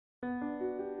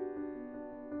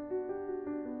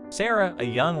Sarah, a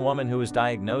young woman who was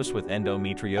diagnosed with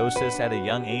endometriosis at a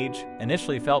young age,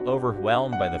 initially felt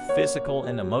overwhelmed by the physical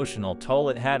and emotional toll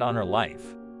it had on her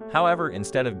life. However,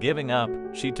 instead of giving up,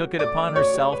 she took it upon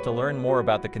herself to learn more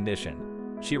about the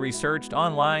condition. She researched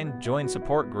online, joined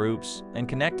support groups, and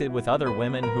connected with other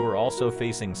women who were also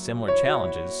facing similar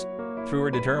challenges. Through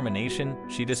her determination,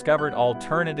 she discovered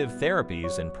alternative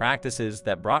therapies and practices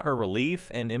that brought her relief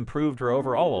and improved her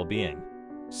overall well-being.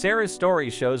 Sarah's story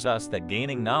shows us that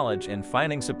gaining knowledge and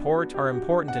finding support are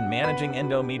important in managing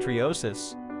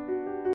endometriosis,